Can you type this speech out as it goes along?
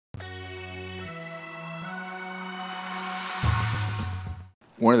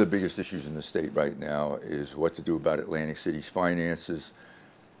One of the biggest issues in the state right now is what to do about Atlantic City's finances.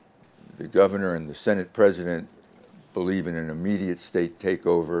 The governor and the Senate president believe in an immediate state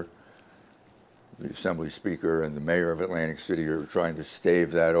takeover. The Assembly Speaker and the mayor of Atlantic City are trying to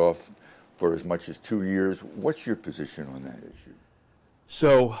stave that off for as much as 2 years. What's your position on that issue?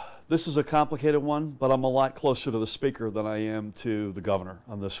 So this is a complicated one, but I'm a lot closer to the speaker than I am to the governor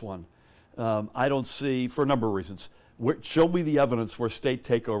on this one. I don't see, for a number of reasons, show me the evidence where state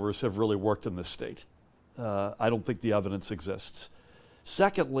takeovers have really worked in this state. I don't think the evidence exists.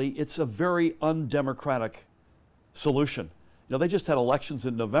 Secondly, it's a very undemocratic solution. You know, they just had elections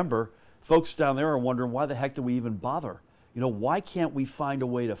in November. Folks down there are wondering, why the heck do we even bother? You know, why can't we find a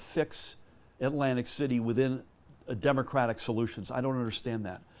way to fix Atlantic City within democratic solutions? I don't understand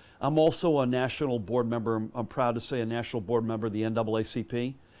that. I'm also a national board member. I'm proud to say a national board member of the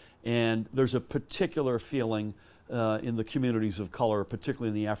NAACP. And there's a particular feeling in the communities of color, particularly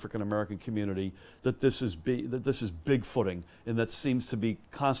in the African American community, that this is big footing, and that seems to be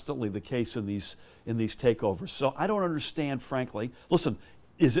constantly the case in these takeovers. So I don't understand, frankly. Listen,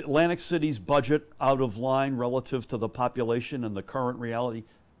 is Atlantic City's budget out of line relative to the population and the current reality?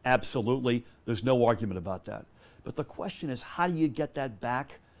 Absolutely. There's no argument about that. But the question is, how do you get that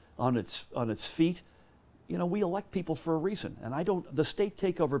back on its feet? You know, we elect people for a reason, and the state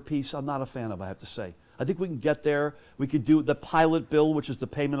takeover piece I'm not a fan of, I have to say. I think we can get there. We could do the pilot bill, which is the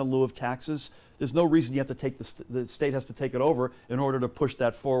payment in lieu of taxes. There's no reason you have to take the state has to take it over in order to push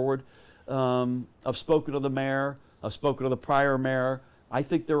that forward. I've spoken to the mayor. I've spoken to the prior mayor. I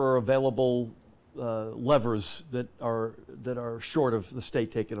think there are available levers that are short of the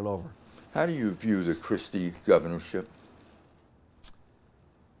state taking it over. How do you view the Christie governorship?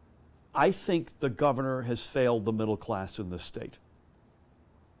 I think the governor has failed the middle class in this state.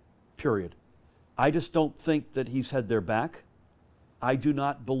 Period. I just don't think that he's had their back. I do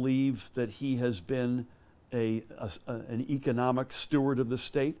not believe that he has been an economic steward of the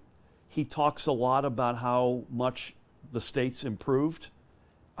state. He talks a lot about how much the state's improved.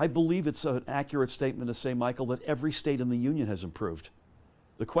 I believe it's an accurate statement to say, Michael, that every state in the union has improved.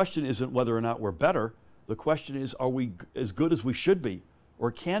 The question isn't whether or not we're better. The question is, are we as good as we should be or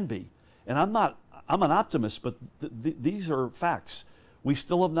can be? And I'm an optimist, but these are facts. We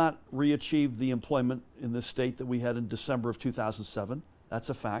still have not re-achieved the employment in this state that we had in December of 2007. That's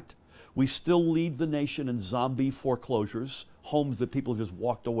a fact. We still lead the nation in zombie foreclosures, homes that people just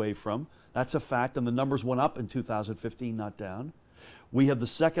walked away from. That's a fact, and the numbers went up in 2015, not down. We have the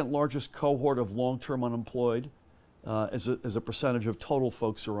second largest cohort of long-term unemployed as a percentage of total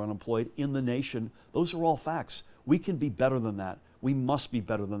folks who are unemployed in the nation. Those are all facts. We can be better than that. We must be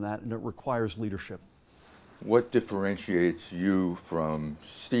better than that, and it requires leadership. What differentiates you from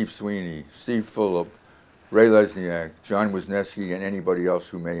Steve Sweeney, Steve Fulop, Ray Lesniak, John Wisniewski, and anybody else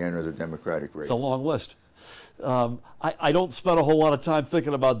who may enter the Democratic race? It's a long list. I don't spend a whole lot of time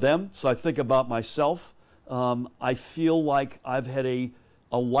thinking about them, so I think about myself. I feel like I've had a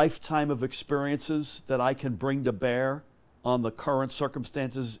lifetime of experiences that I can bring to bear on the current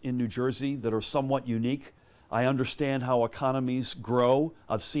circumstances in New Jersey that are somewhat unique. I understand how economies grow.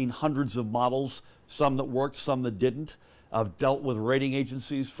 I've seen hundreds of models, some that worked, some that didn't. I've dealt with rating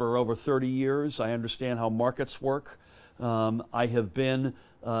agencies for over 30 years. I understand how markets work. I have been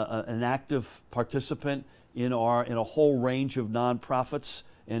an active participant in a whole range of nonprofits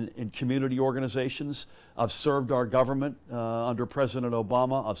and community organizations. I've served our government under President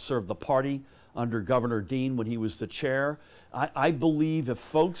Obama. I've served the party under Governor Dean when he was the chair. I believe if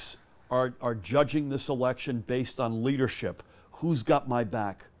folks are judging this election based on leadership, who's got my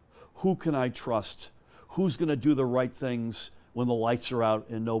back? Who can I trust? Who's going to do the right things when the lights are out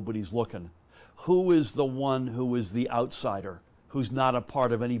and nobody's looking? Who is the one who is the outsider, who's not a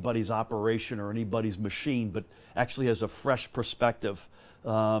part of anybody's operation or anybody's machine, but actually has a fresh perspective,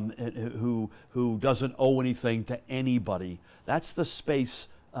 who doesn't owe anything to anybody? That's the space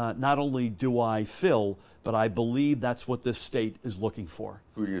not only do I fill, but I believe that's what this state is looking for.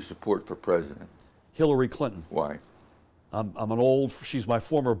 Who do you support for president? Hillary Clinton. Why? She's my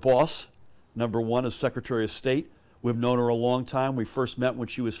former boss, number one as Secretary of State. We've known her a long time. We first met when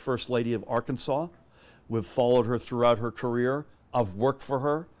she was First Lady of Arkansas. We've followed her throughout her career. I've worked for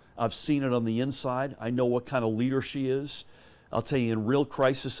her. I've seen it on the inside. I know what kind of leader she is. I'll tell you, in real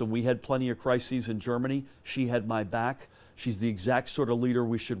crisis, and we had plenty of crises in Germany, she had my back. She's the exact sort of leader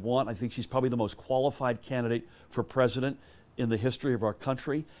we should want. I think she's probably the most qualified candidate for president in the history of our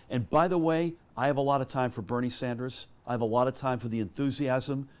country. And by the way, I have a lot of time for Bernie Sanders. I have a lot of time for the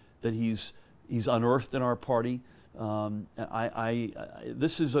enthusiasm that he's unearthed in our party. We're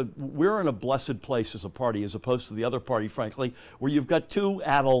in a blessed place as a party, as opposed to the other party, frankly, where you've got two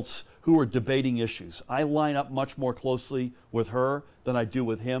adults who are debating issues. I line up much more closely with her than I do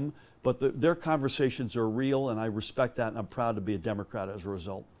with him, but their conversations are real, and I respect that, and I'm proud to be a Democrat as a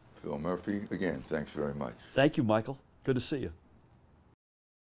result. Phil Murphy, again, thanks very much. Thank you, Michael. Good to see you.